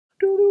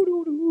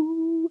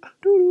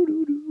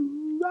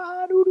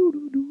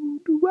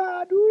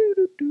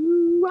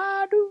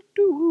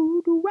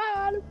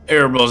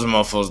Airballs and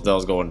muffles,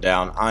 Dell's going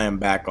down. I am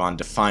back on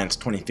Defiance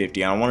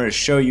 2050, and I wanted to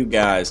show you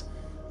guys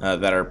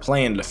that are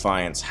playing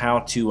Defiance how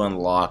to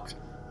unlock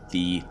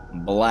the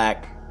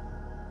black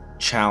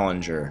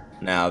Challenger.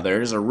 Now,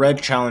 there's a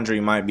red Challenger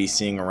you might be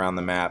seeing around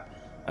the map,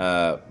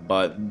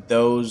 but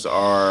those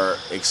are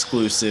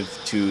exclusive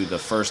to the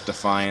first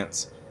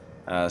Defiance.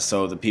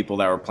 So the people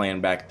that were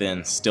playing back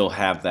then still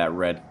have that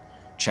red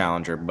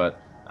Challenger,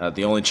 but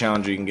the only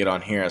Challenger you can get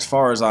on here, as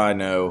far as I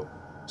know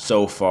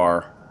so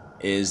far,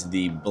 is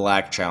the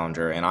black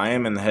Challenger. And I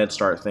am in the head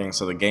start thing,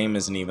 so the game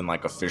isn't even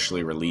like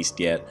officially released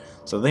yet,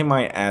 so they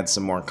might add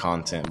some more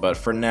content, but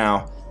for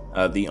now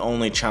the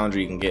only Challenger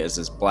you can get is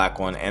this black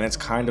one, and it's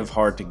kind of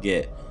hard to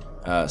get.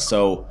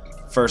 So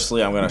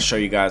firstly, I'm going to show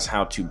you guys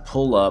how to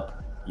pull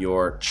up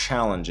your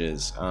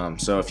challenges.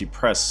 So if you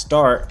press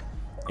start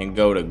and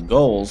go to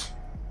goals,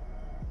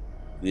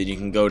 then you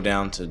can go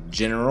down to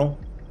general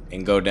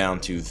and go down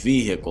to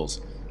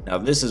vehicles. Now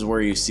this is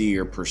where you see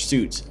your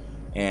pursuits,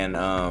 and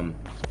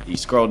you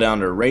scroll down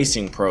to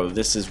Racing Pro.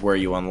 This is where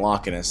you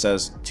unlock it. It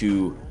says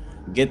to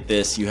get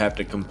this you have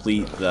to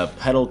complete the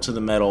pedal to the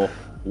metal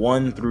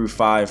 1 through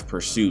 5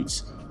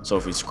 pursuits. So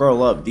if we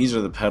scroll up, these are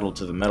the pedal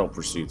to the metal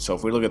pursuits. So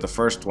if we look at the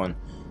first one,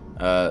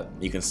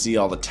 you can see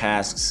all the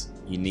tasks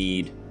you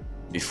need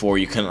before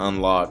you can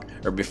unlock,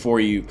 or before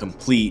you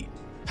complete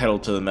pedal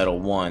to the metal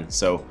 1.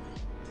 So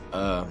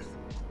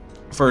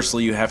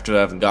firstly, you have to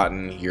have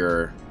gotten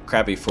your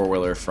crappy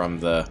four-wheeler from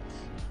the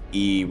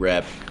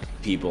E-Rep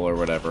people or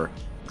whatever.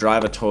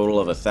 Drive a total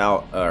of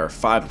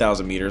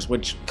 5,000 meters,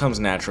 which comes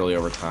naturally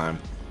over time.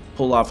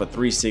 Pull off a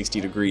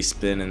 360-degree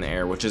spin in the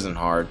air, which isn't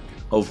hard.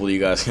 Hopefully you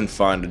guys can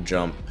find a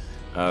jump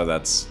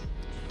I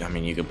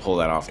mean, you can pull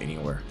that off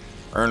anywhere.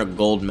 Earn a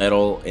gold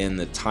medal in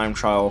the time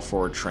trial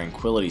for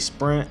Tranquility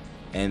Sprint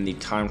and the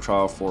time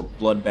trial for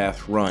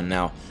Bloodbath Run.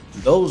 Now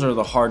those are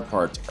the hard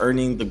parts,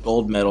 earning the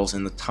gold medals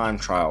in the time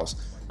trials.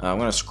 I'm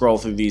going to scroll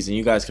through these, and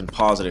you guys can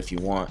pause it if you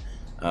want,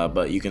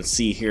 but you can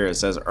see here it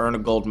says earn a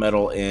gold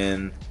medal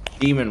in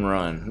Demon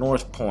Run,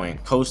 North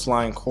Point,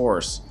 Coastline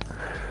Course,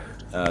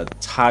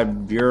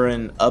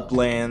 Tiburon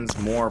Uplands,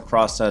 More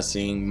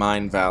Processing,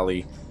 Mine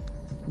Valley.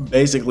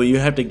 Basically, you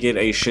have to get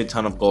a shit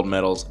ton of gold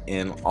medals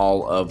in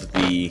all of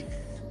the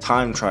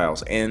time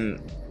trials, and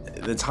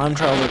the time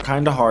trials are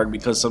kind of hard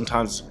because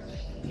sometimes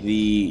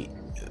the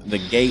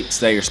gates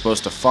that you're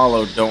supposed to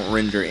follow don't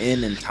render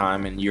in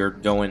time, and you're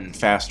going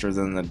faster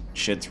than the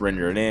shit's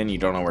rendered in. You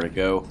don't know where to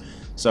go.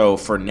 So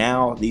for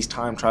now, these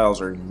time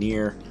trials are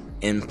near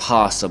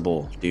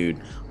impossible, dude.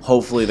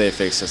 Hopefully they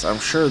fix this. I'm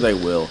sure they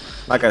will.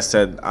 Like I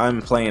said,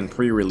 I'm playing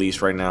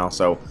pre-release right now,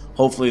 so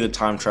hopefully the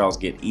time trials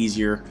get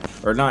easier,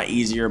 or not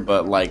easier,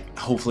 but like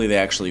hopefully they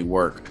actually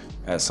work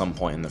at some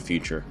point in the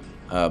future.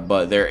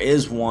 But there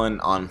is one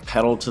on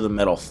Pedal to the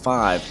Metal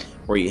 5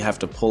 where you have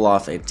to pull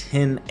off a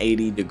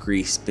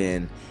 1080-degree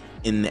spin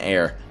in the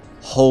air.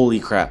 Holy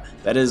crap,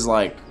 that is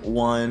like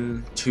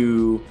 1,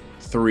 2,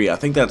 3. I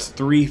think that's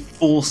 3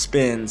 full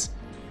spins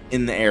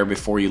in the air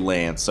before you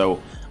land.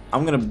 So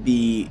I'm gonna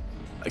be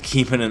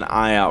keeping an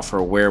eye out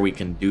for where we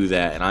can do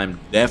that, and I'm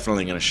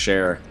definitely gonna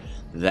share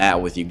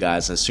that with you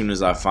guys as soon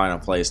as I find a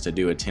place to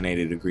do a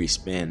 1080-degree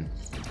spin,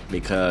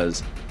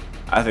 because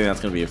I think that's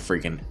gonna be a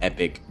freaking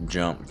epic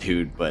jump,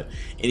 dude. But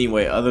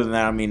anyway, other than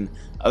that, I mean,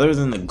 other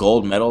than the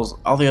gold medals,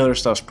 all the other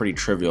stuff's pretty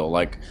trivial.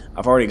 Like,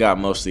 I've already got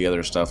most of the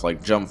other stuff,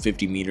 like jump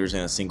 50 meters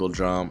in a single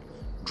jump,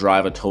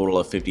 drive a total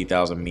of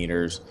 50,000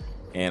 meters,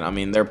 and I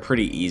mean, they're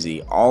pretty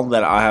easy. All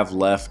that I have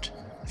left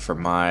for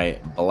my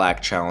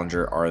black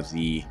Challenger are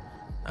the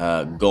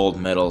gold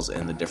medals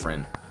in the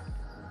different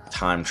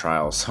time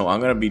trials, so I'm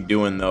gonna be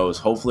doing those.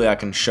 Hopefully I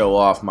can show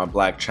off my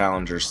black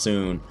Challenger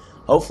soon.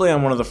 Hopefully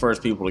I'm one of the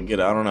first people to get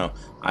it. I don't know.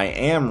 I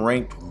am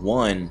ranked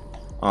 1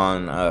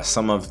 on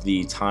some of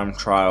the time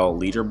trial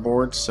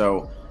leaderboards,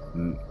 so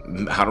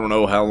I don't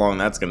know how long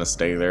that's gonna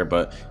stay there,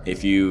 but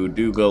if you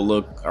do go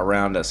look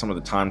around at some of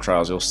the time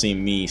trials, you'll see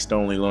me,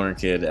 Stonely Loner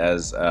Kid,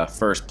 as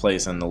first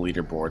place in the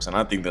leaderboards, and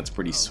I think that's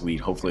pretty sweet.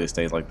 Hopefully it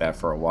stays like that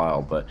for a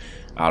while, but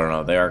I don't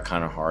know, they are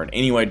kind of hard.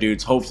 Anyway,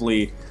 dudes,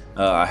 hopefully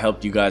I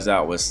helped you guys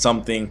out with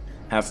something.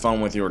 Have fun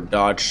with your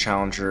Dodge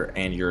Challenger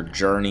and your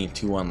journey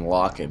to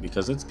unlock it,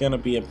 because it's gonna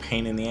be a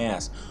pain in the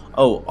ass.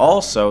 Oh,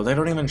 also, they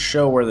don't even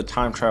show where the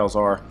time trials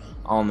are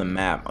on the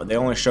map. They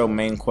only show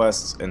main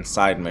quests and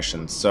side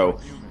missions. So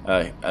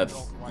if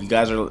you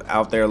guys are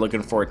out there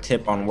looking for a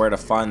tip on where to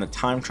find the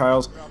time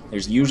trials,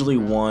 there's usually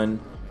one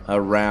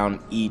around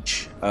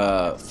each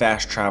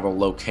fast travel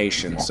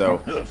location.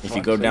 So if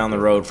you go down the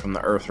road from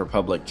the Earth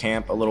Republic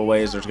camp a little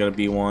ways, there's going to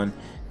be one.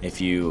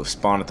 If you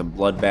spawn at the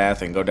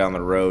Bloodbath and go down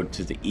the road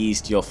to the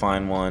east, you'll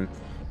find one.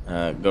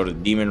 Go to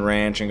Demon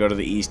Ranch and go to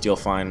the east, you'll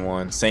find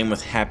one. Same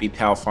with Happy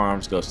Pal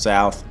Farms, go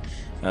south.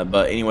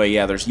 But anyway,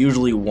 yeah, there's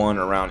usually one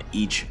around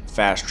each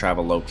fast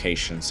travel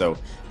location, so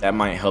that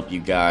might help you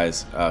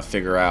guys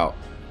figure out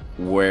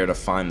where to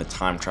find the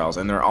time trials,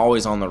 and they're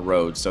always on the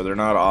road, so they're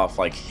not off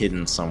like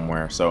hidden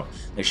somewhere. So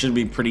they should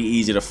be pretty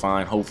easy to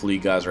find. Hopefully you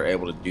guys are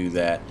able to do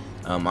that.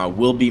 I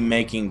will be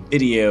making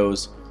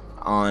videos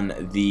on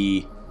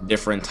the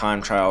different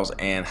time trials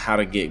and how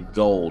to get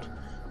gold,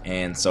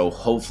 and so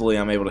hopefully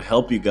I'm able to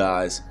help you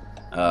guys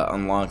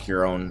unlock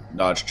your own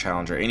Dodge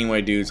Challenger.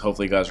 Anyway, dudes,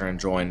 hopefully you guys are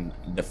enjoying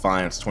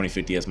Defiance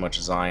 2050 as much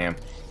as I am.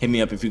 Hit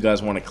me up if you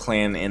guys want a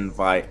clan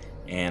invite,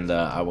 and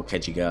I will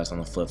catch you guys on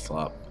the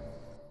flip-flop.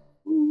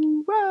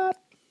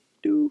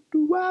 Do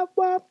do wop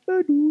wop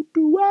do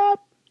do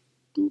wop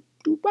do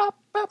do wop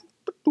wop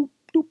do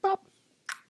do wop.